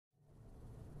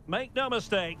Make no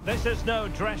mistake, this is no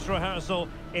dress rehearsal.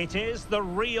 It is the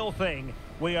real thing.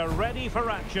 We are ready for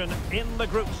action in the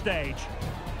group stage.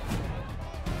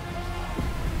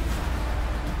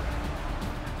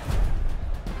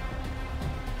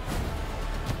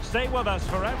 Stay with us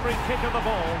for every kick of the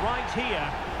ball right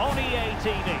here on EA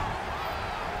TV.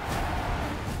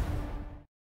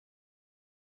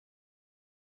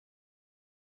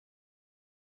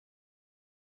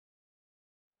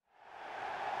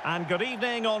 And good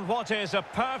evening on what is a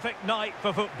perfect night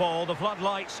for football. The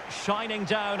floodlights shining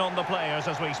down on the players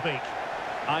as we speak.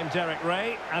 I'm Derek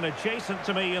Ray, and adjacent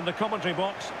to me in the commentary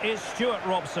box is Stuart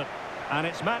Robson. And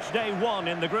it's match day 1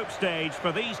 in the group stage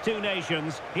for these two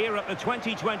nations here at the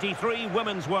 2023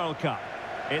 Women's World Cup.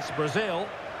 It's Brazil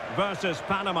versus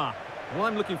Panama. Well,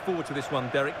 I'm looking forward to this one,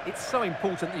 Derek. It's so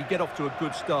important that you get off to a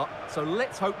good start. So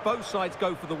let's hope both sides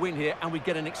go for the win here and we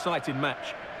get an exciting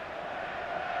match.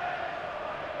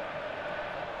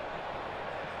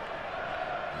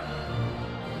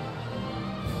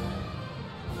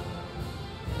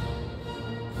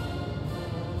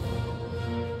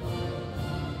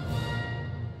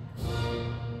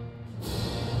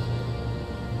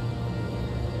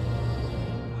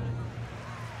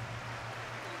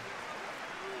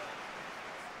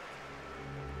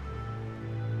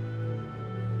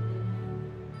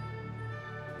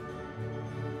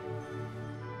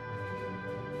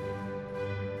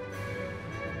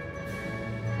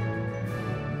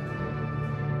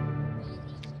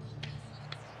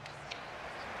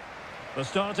 The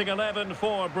starting 11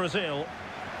 for Brazil.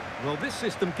 Well, this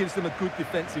system gives them a good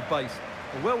defensive base.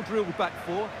 A well-drilled back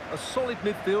four, a solid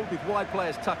midfield with wide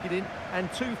players tucking in,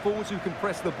 and two forwards who can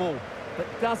press the ball. But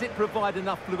does it provide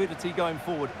enough fluidity going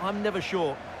forward? I'm never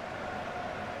sure.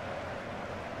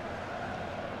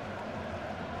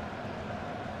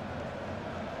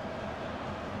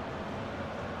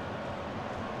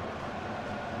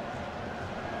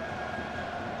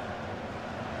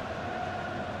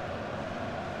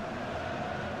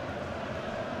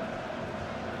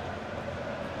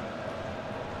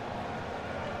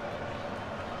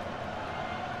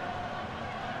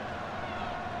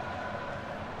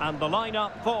 And the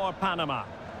lineup for Panama.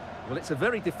 Well, it's a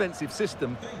very defensive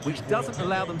system, which doesn't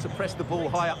allow them to press the ball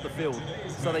high up the field.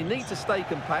 So they need to stay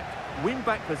compact, win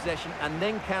back possession, and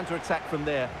then counter-attack from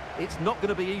there. It's not going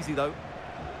to be easy, though.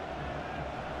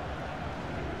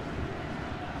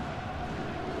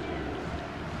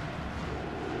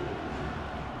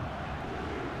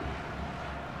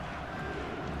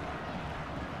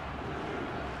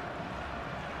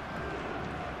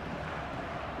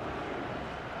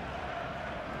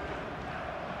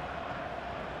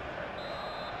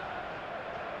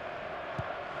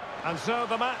 And so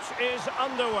the match is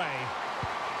underway.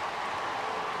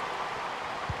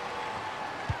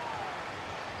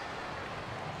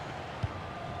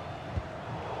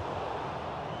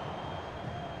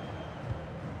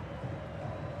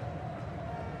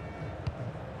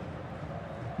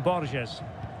 Borges.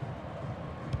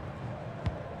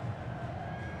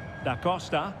 Da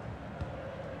Costa.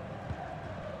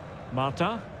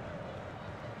 Marta.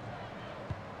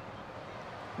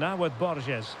 Now with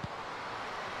Borges.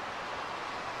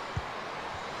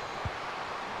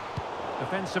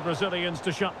 Defensive Brazilians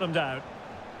to shut them down.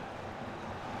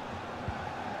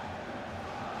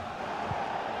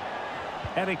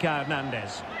 Erika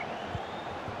Hernandez.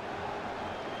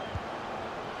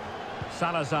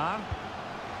 Salazar.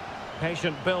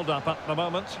 Patient build-up at the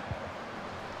moment.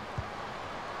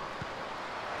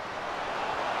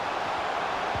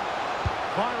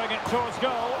 Firing it towards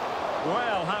goal.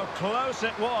 Well, how close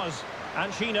it was.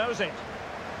 And she knows it.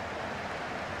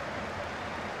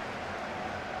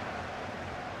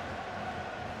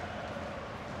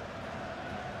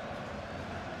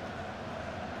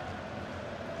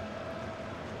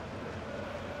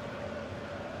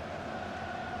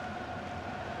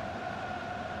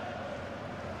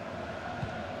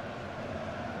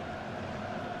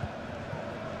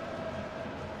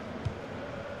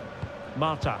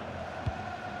 Marta.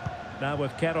 Now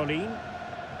with Caroline.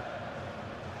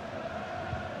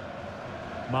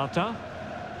 Marta.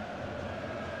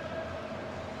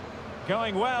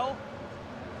 Going well.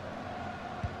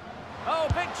 Oh,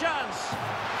 big chance.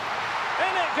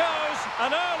 In it goes.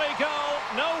 An early goal.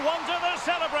 No wonder they're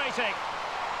celebrating.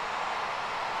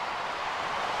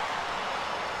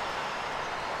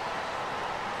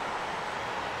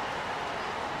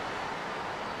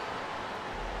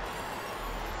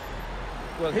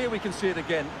 Well, here we can see it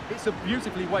again. It's a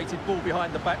beautifully weighted ball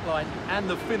behind the back line, and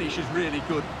the finish is really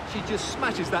good. She just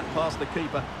smashes that past the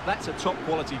keeper. That's a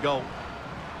top-quality goal.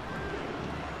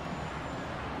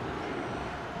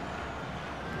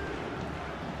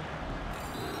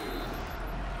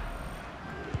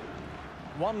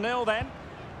 1-0 then.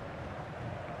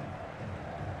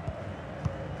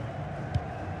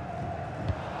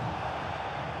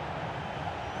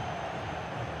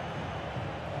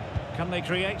 Can they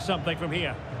create something from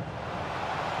here?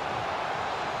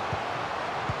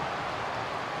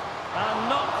 And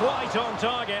not quite on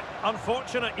target.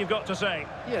 Unfortunate, you've got to say.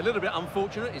 Yeah, a little bit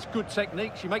unfortunate. It's good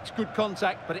technique. She makes good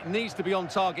contact, but it needs to be on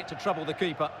target to trouble the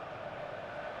keeper.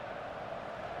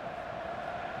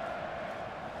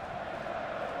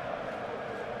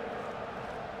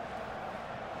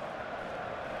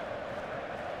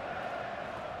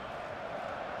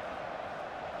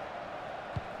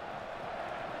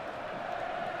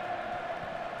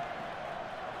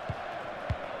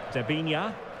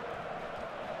 Debinha.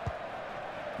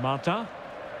 Marta.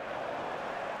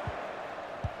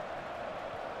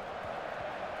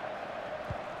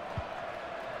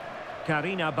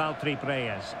 Karina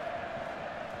Baltri-Reyes.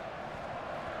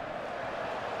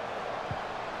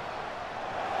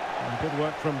 Good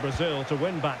work from Brazil to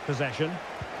win back possession.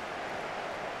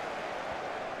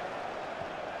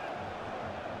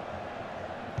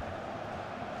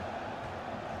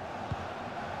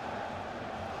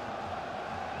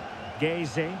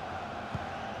 Geze.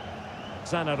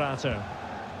 Zanerato.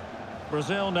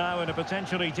 Brazil now in a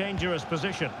potentially dangerous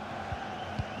position.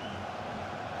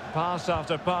 Pass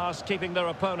after pass, keeping their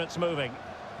opponents moving.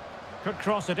 Could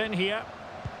cross it in here.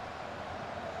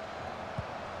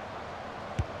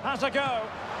 Has a go.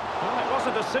 Well, it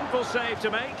wasn't a simple save to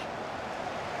make.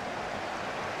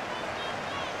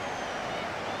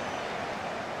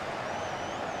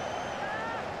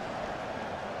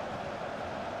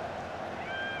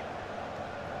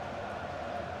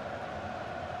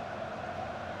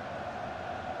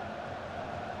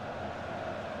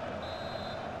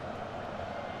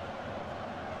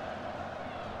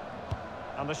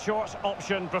 And the short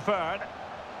option preferred.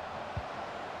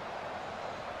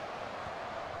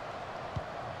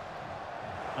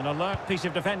 An alert piece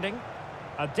of defending.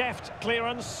 A deft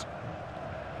clearance.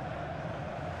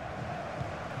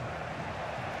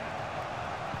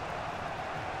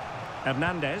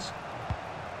 Hernandez.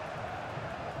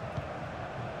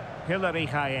 Hilary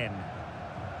Jaén.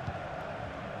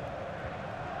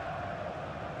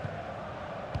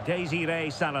 Desiree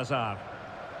Salazar.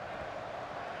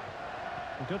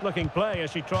 Good-looking play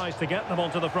as she tries to get them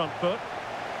onto the front foot.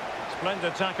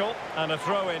 Splendid tackle and a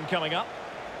throw-in coming up.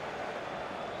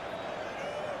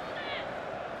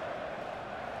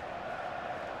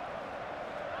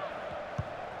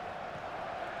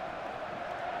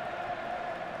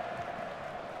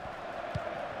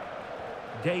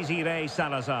 Desiree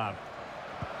Salazar.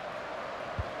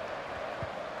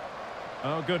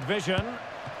 Oh, good vision.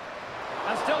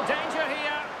 And still danger here.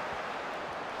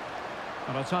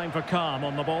 And a time for calm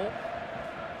on the ball.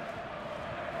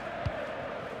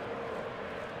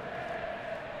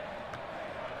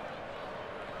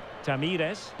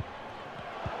 Tamires.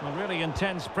 Well, really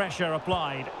intense pressure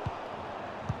applied.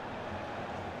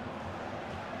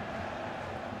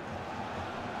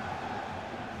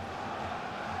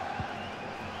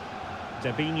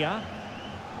 Debinha.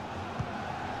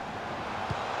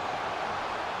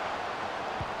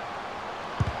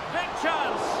 Big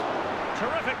chance.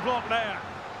 Terrific block there.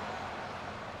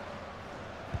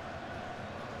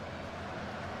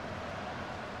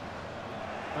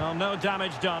 Well, no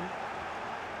damage done.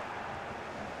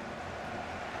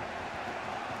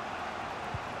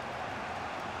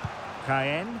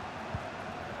 Jaén.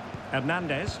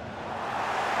 Hernandez.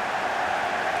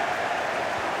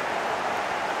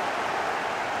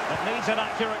 It needs an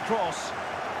accurate cross.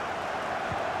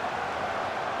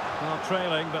 Well,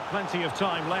 trailing, but plenty of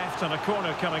time left and a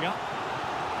corner coming up.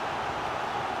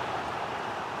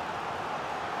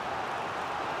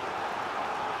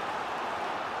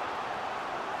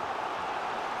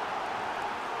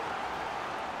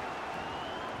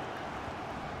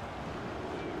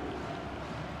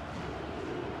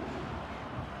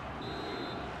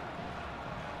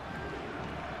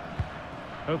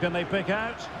 Who can they pick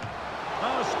out?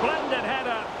 Oh, splendid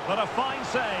header, but a fine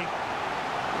save.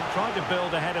 Trying to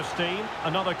build a head of steam.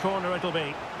 Another corner it'll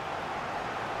be.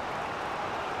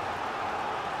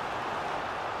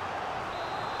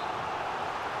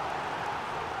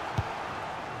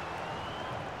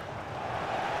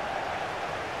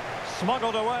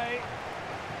 Smuggled away.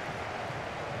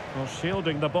 Well,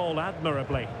 shielding the ball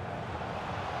admirably.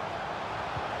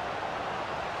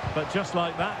 But just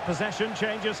like that, possession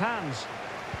changes hands.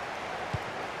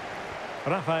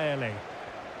 Raffaele.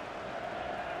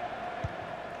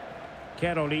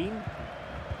 Caroline.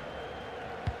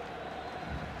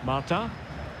 Marta.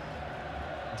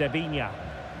 Debinha.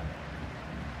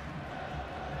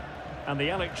 And the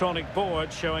electronic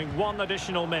board showing 1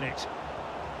 additional minute.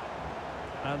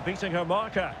 And beating her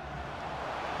marker.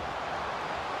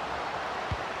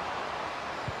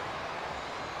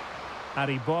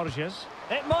 Ari Borges.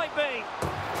 It might be.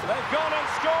 They've gone and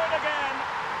scored again.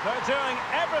 They're doing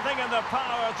everything in their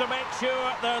power to make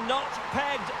sure they're not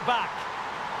pegged back.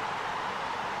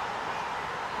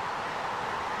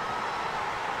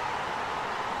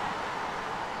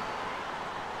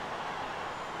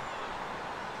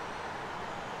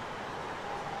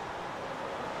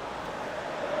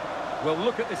 Well,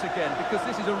 look at this again, because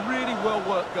this is a really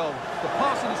well-worked goal. The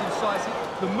passing is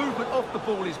incisive, the movement off the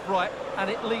ball is bright, and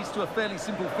it leads to a fairly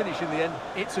simple finish in the end.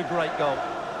 It's a great goal.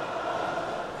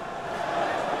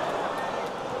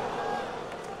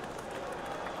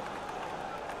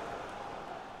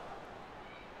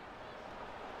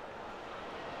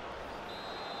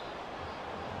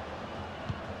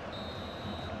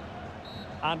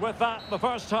 And with that, the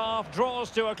first half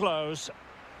draws to a close.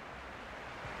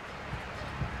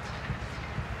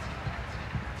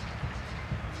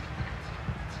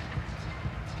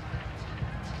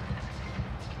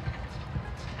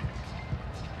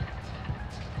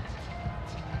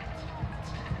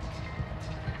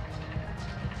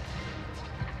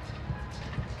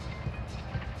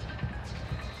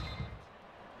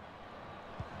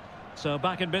 So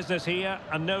back in business here,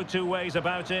 and no two ways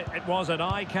about it. It was an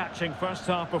eye-catching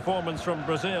first-half performance from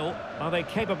Brazil. Are they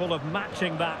capable of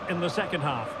matching that in the second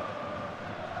half?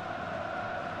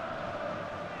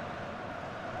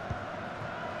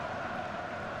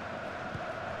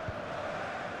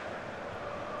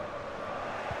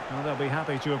 Well, they'll be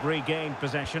happy to have regained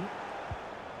possession.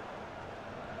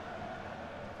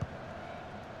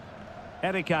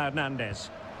 Erika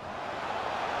Hernandez.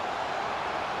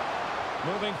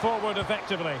 Moving forward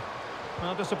effectively.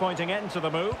 Well, disappointing end to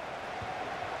the move.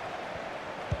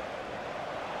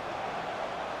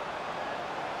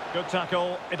 Good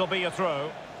tackle. It'll be a throw.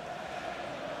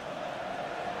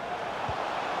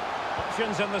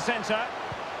 Options in the centre.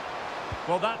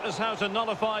 Well, that is how to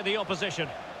nullify the opposition.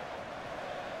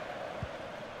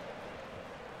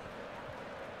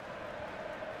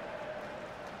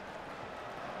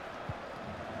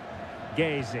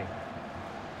 Gezi.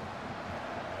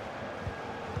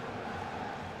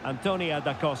 Antonia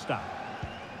da Costa.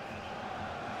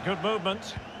 Good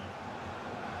movement.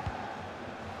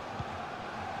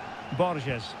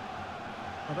 Borges.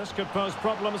 Well, this could pose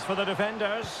problems for the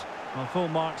defenders. Well, full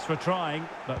marks for trying,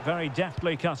 but very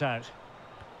deftly cut out.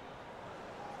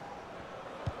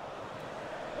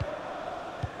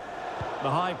 The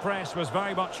high press was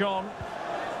very much on.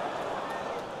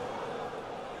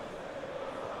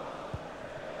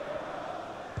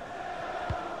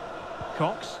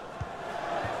 Cox.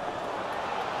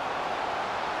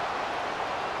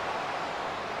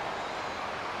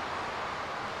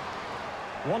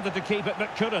 Wanted to keep it,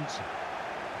 but couldn't.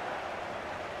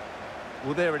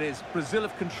 Well, there it is. Brazil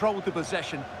have controlled the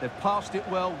possession. They've passed it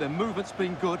well, their movement's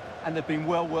been good, and they've been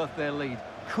well worth their lead.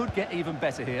 Could get even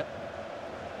better here.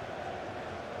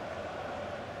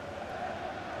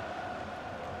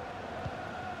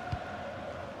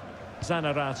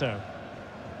 Zanerato.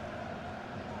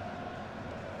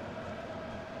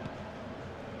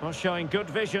 Well, showing good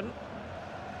vision.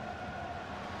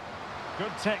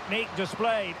 Good technique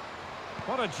displayed.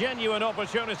 What a genuine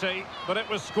opportunity, but it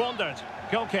was squandered.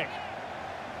 Goal kick.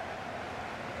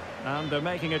 And they're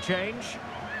making a change.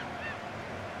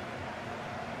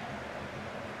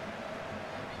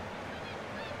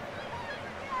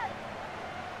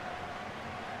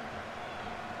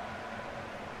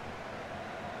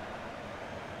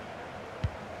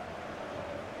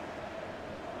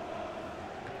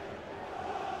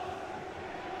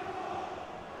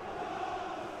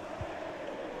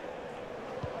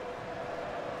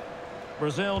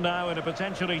 Brazil now in a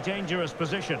potentially dangerous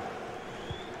position.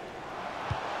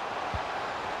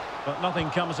 But nothing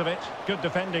comes of it. Good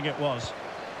defending it was.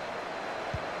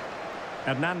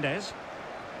 Hernandez.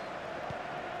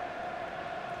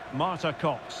 Marta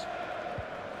Cox.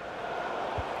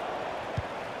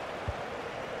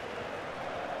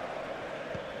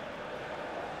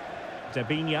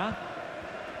 Debinha.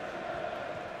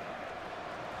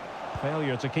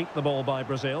 Failure to keep the ball by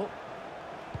Brazil.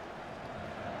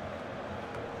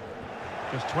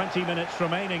 Just 20 minutes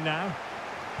remaining now.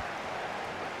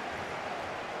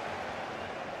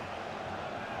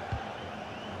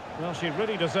 Well, she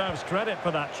really deserves credit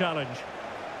for that challenge.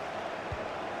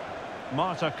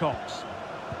 Marta Cox.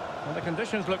 Well, the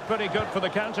conditions look pretty good for the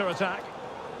counter-attack.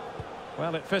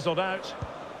 Well, it fizzled out.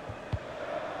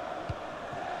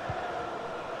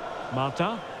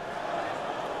 Marta.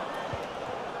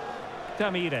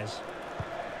 Tamires.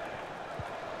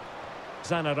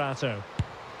 Zanerato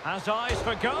has eyes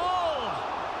for goal!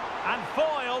 And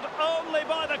foiled only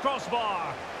by the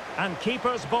crossbar. And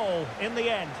keeper's ball in the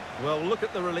end. Well, look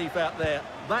at the relief out there.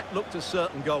 That looked a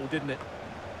certain goal, didn't it?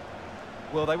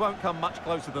 Well, they won't come much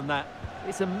closer than that.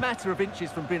 It's a matter of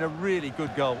inches from being a really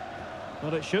good goal.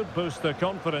 But it should boost their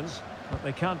confidence, but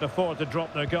they can't afford to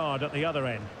drop their guard at the other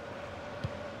end.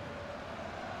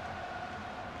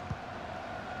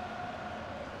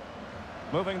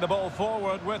 Moving the ball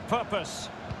forward with purpose.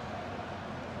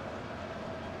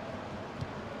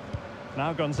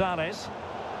 Now Gonzalez.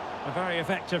 A very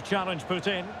effective challenge put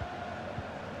in.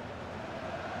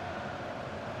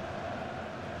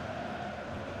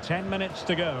 Ten minutes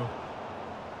to go.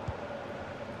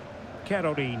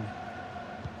 Kerorin.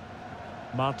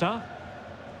 Marta.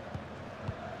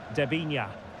 Debinha.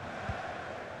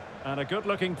 And a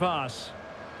good-looking pass.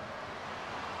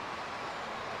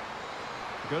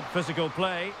 Good physical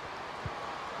play.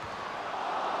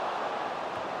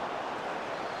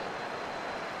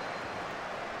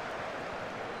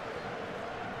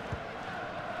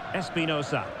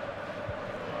 Espinosa.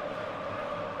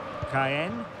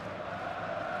 Cayenne.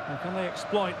 And can they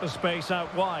exploit the space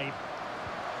out wide?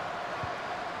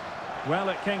 Well,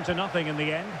 it came to nothing in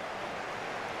the end.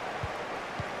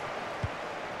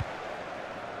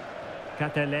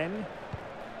 Catalan.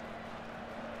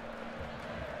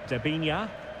 Debinha.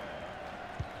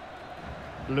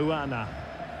 Luana.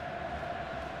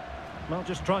 Well,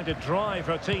 just trying to drive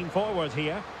her team forward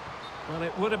here. Well,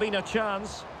 it would have been a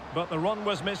chance, but the run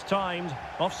was mistimed.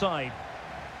 Offside.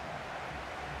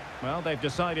 Well, they've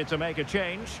decided to make a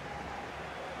change.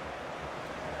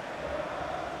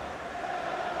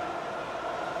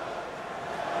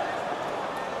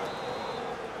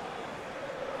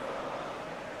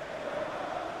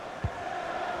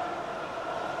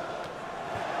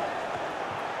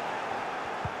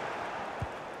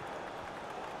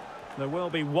 There will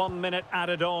be 1 minute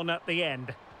added on at the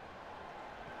end.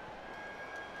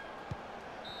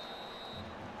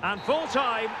 And full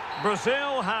time,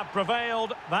 Brazil have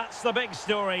prevailed. That's the big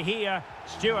story here.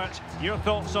 Stuart, your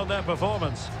thoughts on their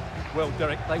performance? Well,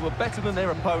 Derek, they were better than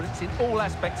their opponents in all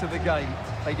aspects of the game.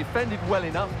 They defended well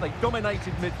enough, they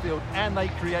dominated midfield, and they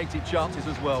created chances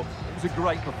as well. It was a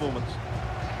great performance.